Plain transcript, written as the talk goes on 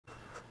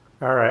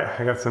All right,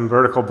 I got some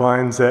vertical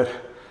blinds that,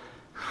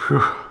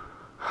 whew,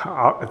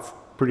 it's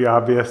pretty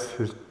obvious.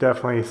 It's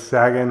definitely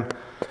sagging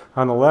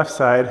on the left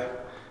side.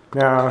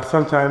 Now,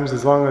 sometimes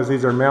as long as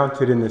these are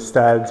mounted in the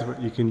studs,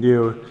 what you can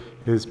do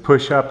is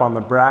push up on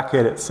the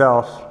bracket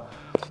itself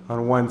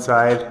on one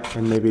side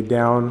and maybe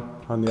down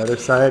on the other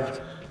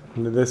side.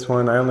 Into this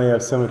one, I only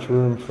have so much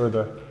room for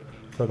the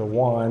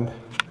wand.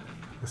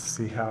 Let's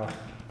see how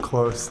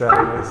close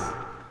that is.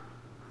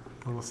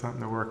 A little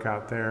something to work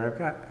out there. I've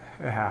got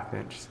a 1/2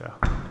 inch, so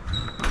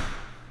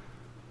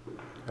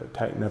gotta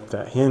tighten up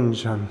that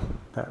hinge on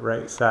that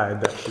right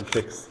side. That should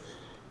fix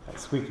that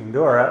squeaking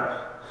door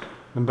up.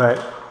 But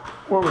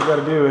what we've got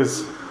to do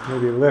is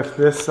maybe lift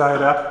this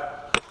side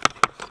up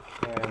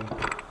and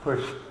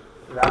push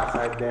that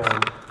side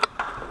down.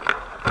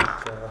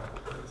 So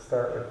let's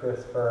start with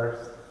this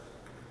first.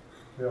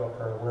 Feel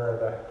for where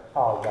the,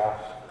 oh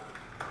gosh,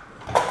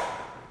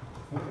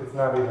 it's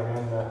not even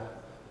in the,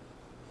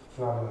 it's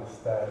not in the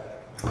stud.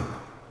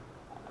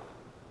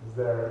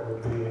 There it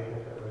would be if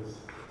it was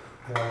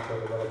mounted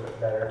a little bit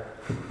better.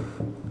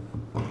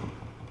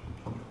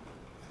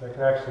 So I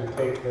can actually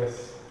take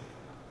this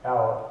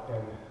out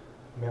and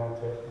mount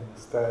it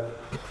instead.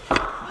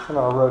 And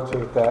I'll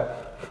rotate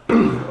that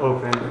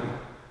open.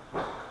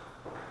 Grab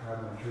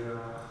my drill.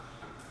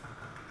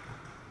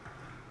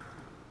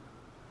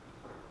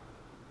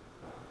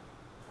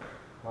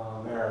 While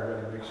I'm there, I'm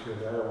going to make sure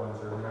the other ones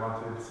are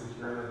mounted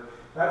securely.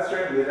 That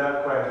straightened it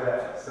up quite a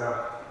bit,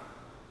 so.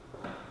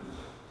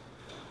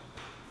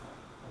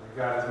 I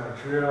got my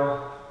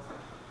drill,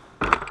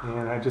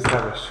 and I just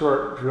have a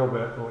short drill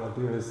bit, but what I'll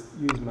do is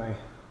use my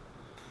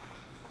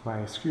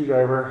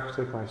screwdriver,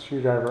 take my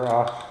screwdriver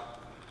off.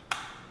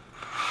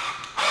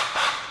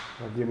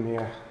 It'll give me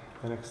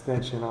an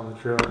extension on the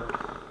drill.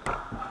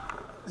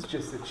 It's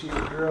just a cheap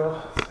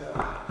drill, so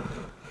what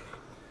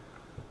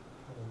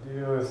I'll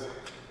do is,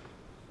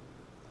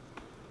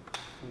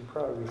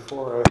 probably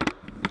before I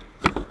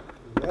do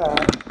that,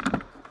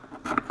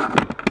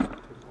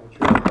 take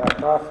my drill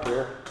back off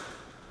here.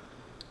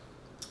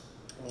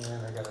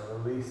 And I gotta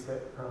release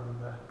it from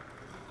the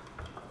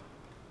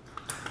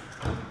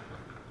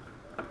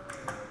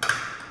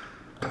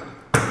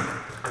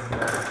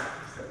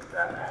like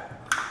that.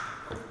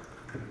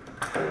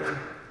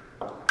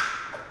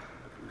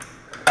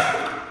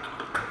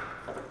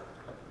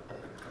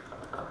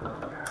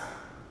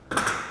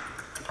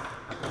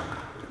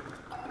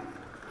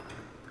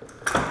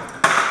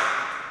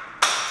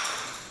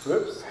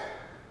 Whoops.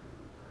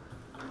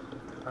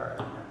 All right,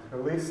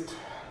 released.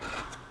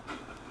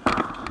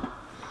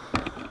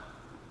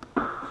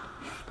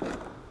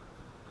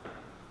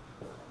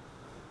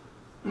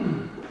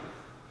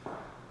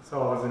 So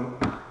it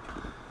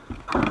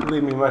doesn't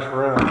leave me much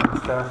room and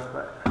stuff,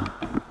 but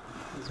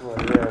this is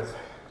what it is.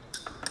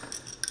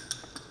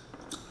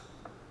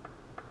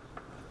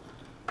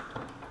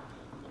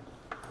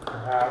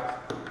 Perhaps.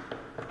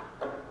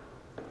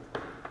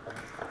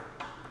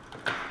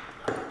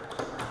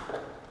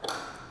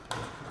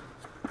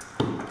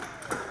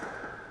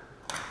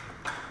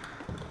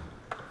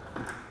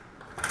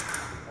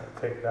 I'll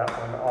take that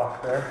one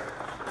off there.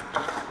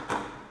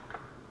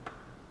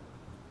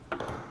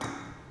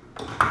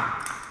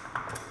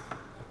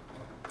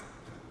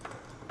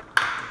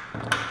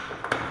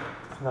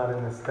 Not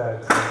in the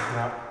stud, so it's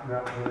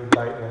not really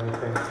biting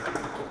anything.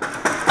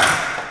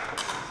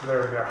 So there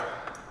we go.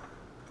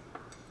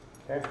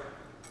 Okay.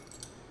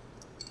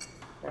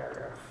 Now we're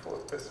going to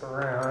flip this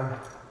around.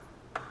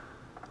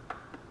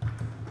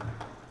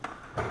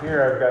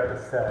 Here I've got the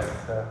stud,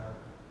 so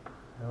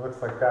it looks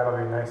like that'll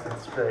be nice and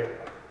straight.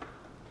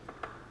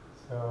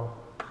 So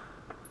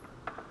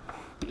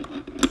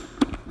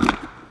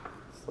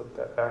slip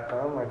that back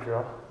on my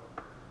drill.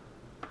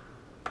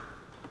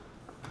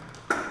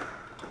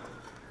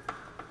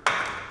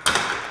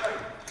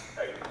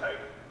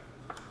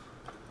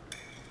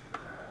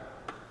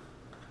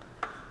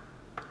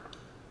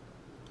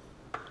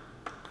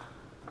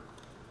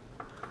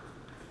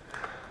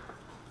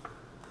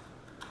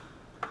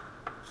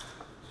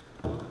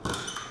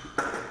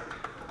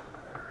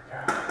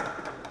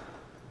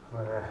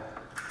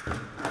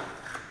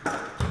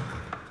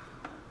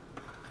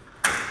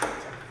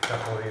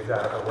 Couple of these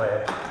out of the way.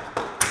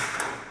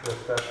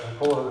 Lift up and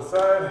pull to the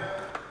side.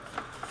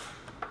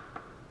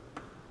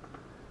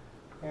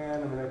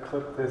 And I'm going to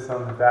clip this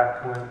on the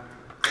back one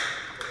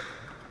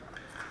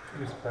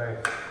just by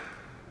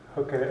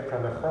hooking it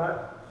from the front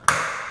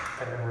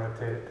and then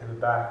rotate it to the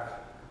back.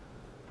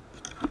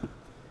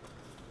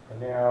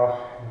 And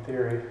now, in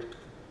theory,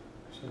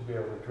 I should be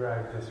able to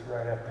drag this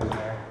right up in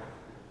there,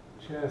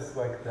 just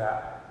like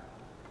that.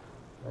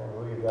 And I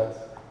believe that's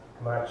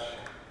much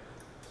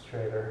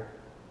straighter.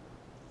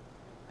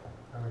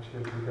 We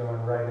should be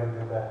going right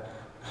into the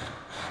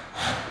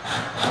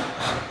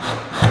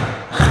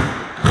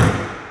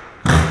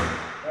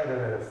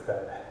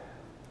stud,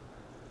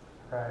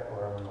 right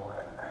where we want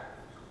it.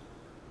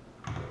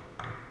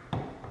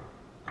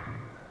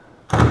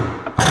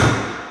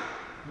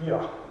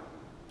 Yeah.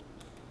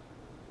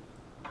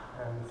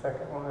 And the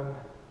second one.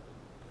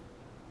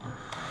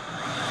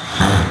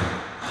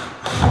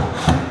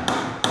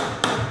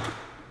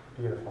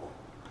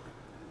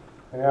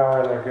 And now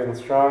when they're good and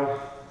strong,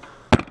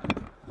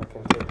 I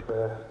can take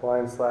the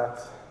blind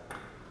slats,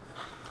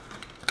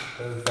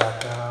 those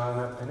back down,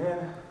 up and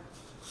in.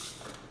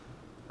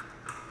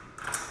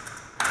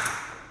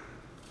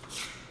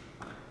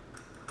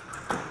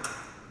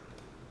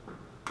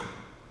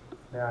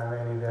 Now I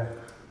may need to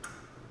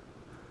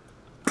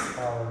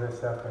follow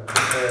this up and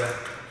compare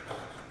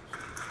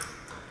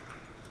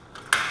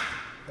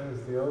those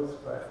deals,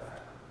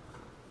 but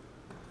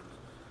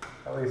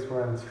at least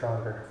we're in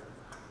stronger.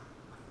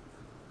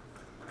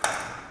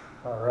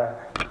 All right,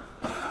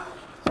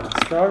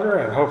 stronger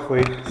and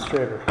hopefully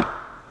straighter.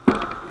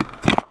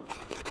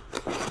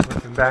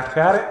 Looking back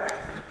at it,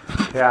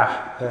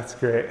 yeah, that's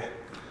great.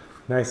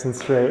 Nice and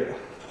straight.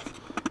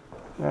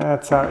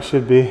 That's how it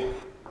should be.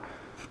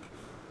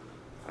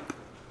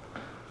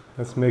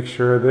 Let's make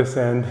sure this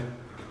end,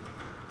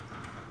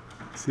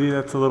 see,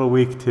 that's a little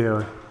weak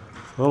too.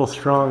 It's a little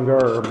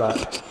stronger,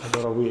 but a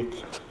little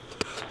weak.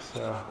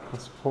 So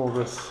let's pull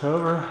this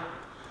over.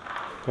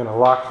 Gonna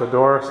lock the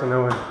door so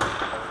no one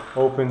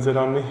opens it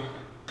on me.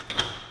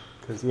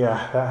 Because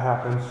yeah, that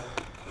happens.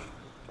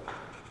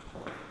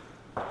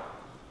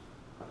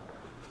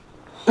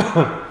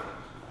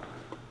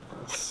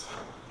 Let's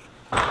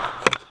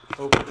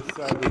open this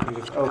side, we can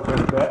just open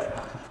a bit.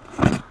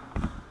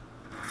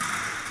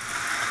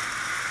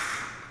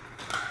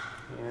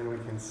 And we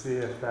can see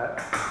if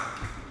that,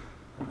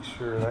 make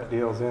sure that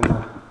deal's in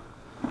the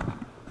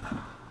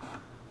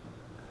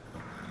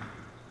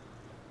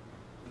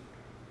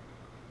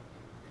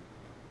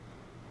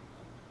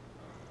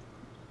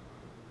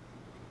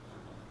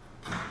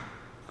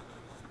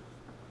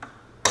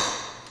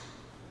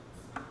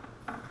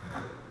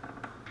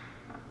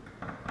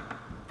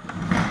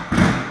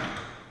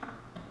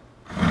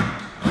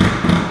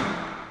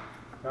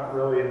not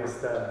really in the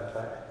stud,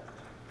 but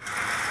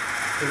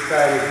this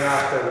side is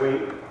not the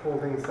weight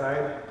holding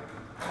side.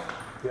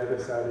 The other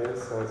side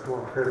is, so it's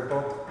more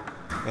critical.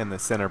 And the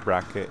center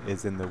bracket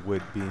is in the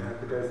wood beam. And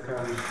if it does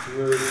come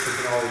loose, you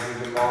can always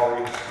use a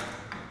molly.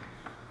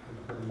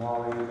 Put a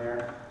molly in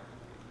there.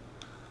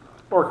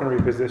 Or can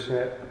reposition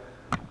it.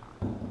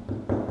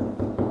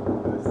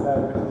 This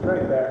side, which is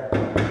right there.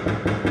 And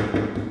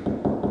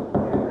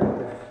right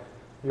there.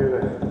 You hear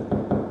the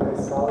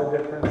nice solid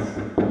difference.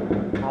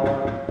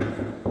 Hollow.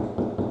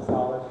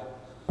 Solid.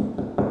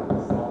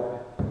 Solid.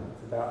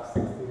 It's about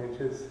 16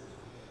 inches.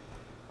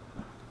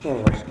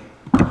 Anyway,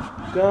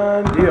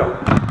 done deal.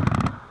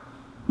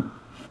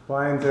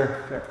 Blinds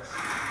are fixed.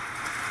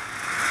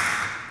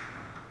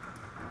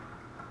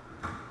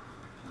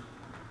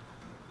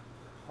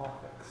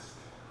 All fixed.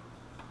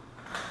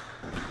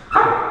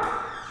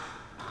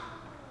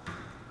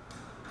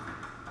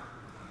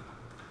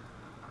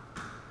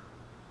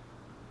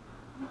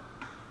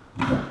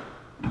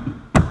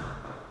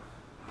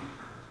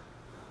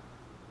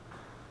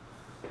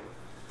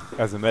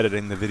 As I'm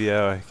editing the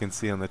video, I can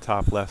see on the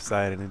top left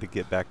side I need to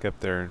get back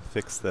up there and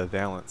fix the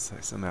valance.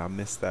 I somehow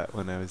missed that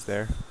when I was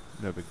there.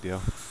 No big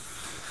deal.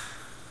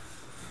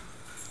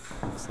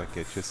 Looks like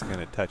it's just going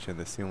to touch in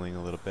the ceiling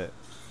a little bit.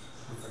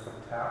 Seems like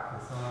I'll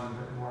tap this on a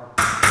bit more.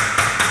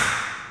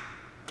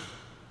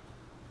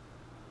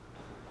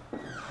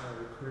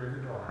 Clear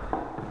the door.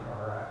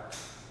 All right.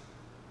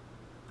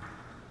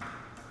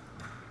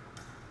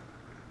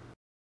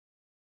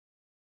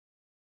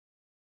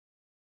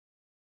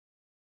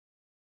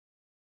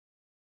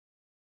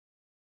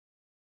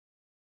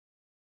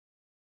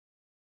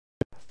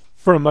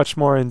 For a much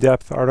more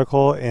in-depth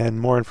article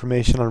and more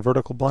information on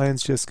vertical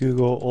blinds, just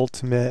Google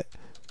Ultimate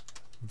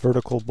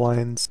Vertical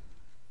Blinds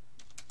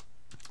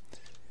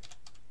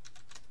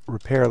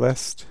Repair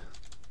List.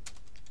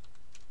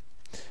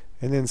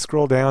 And then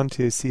scroll down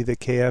to see the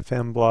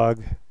KFM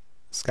blog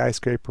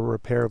Skyscraper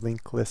Repair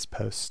Link List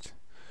post.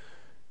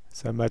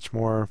 It's a much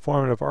more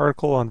informative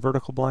article on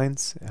vertical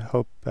blinds. I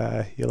hope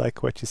you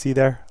like what you see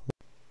there.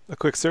 A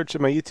quick search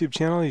of my YouTube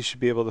channel, you should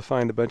be able to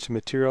find a bunch of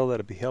material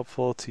that'll be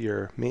helpful to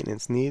your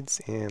maintenance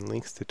needs, and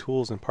links to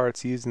tools and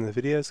parts used in the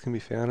videos can be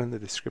found in the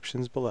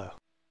descriptions below.